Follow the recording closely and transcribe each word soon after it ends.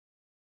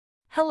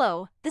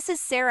Hello, this is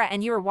Sarah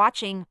and you are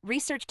watching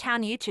Research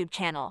Town YouTube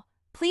channel.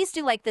 Please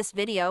do like this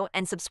video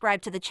and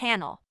subscribe to the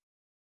channel.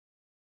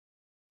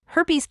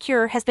 Herpes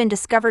cure has been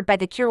discovered by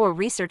the Cure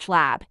Research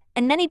Lab,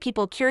 and many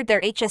people cured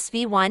their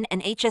HSV-1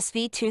 and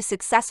HSV-2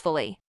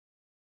 successfully.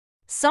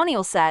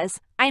 Soniel says,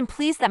 I am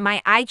pleased that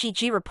my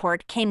IgG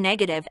report came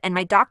negative and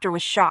my doctor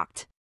was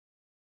shocked.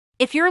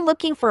 If you're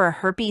looking for a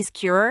herpes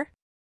cure,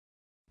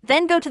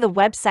 then go to the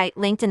website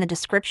linked in the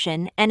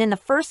description and in the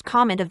first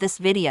comment of this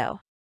video.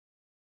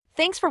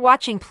 Thanks for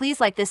watching. Please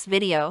like this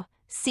video.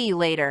 See you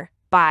later.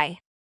 Bye.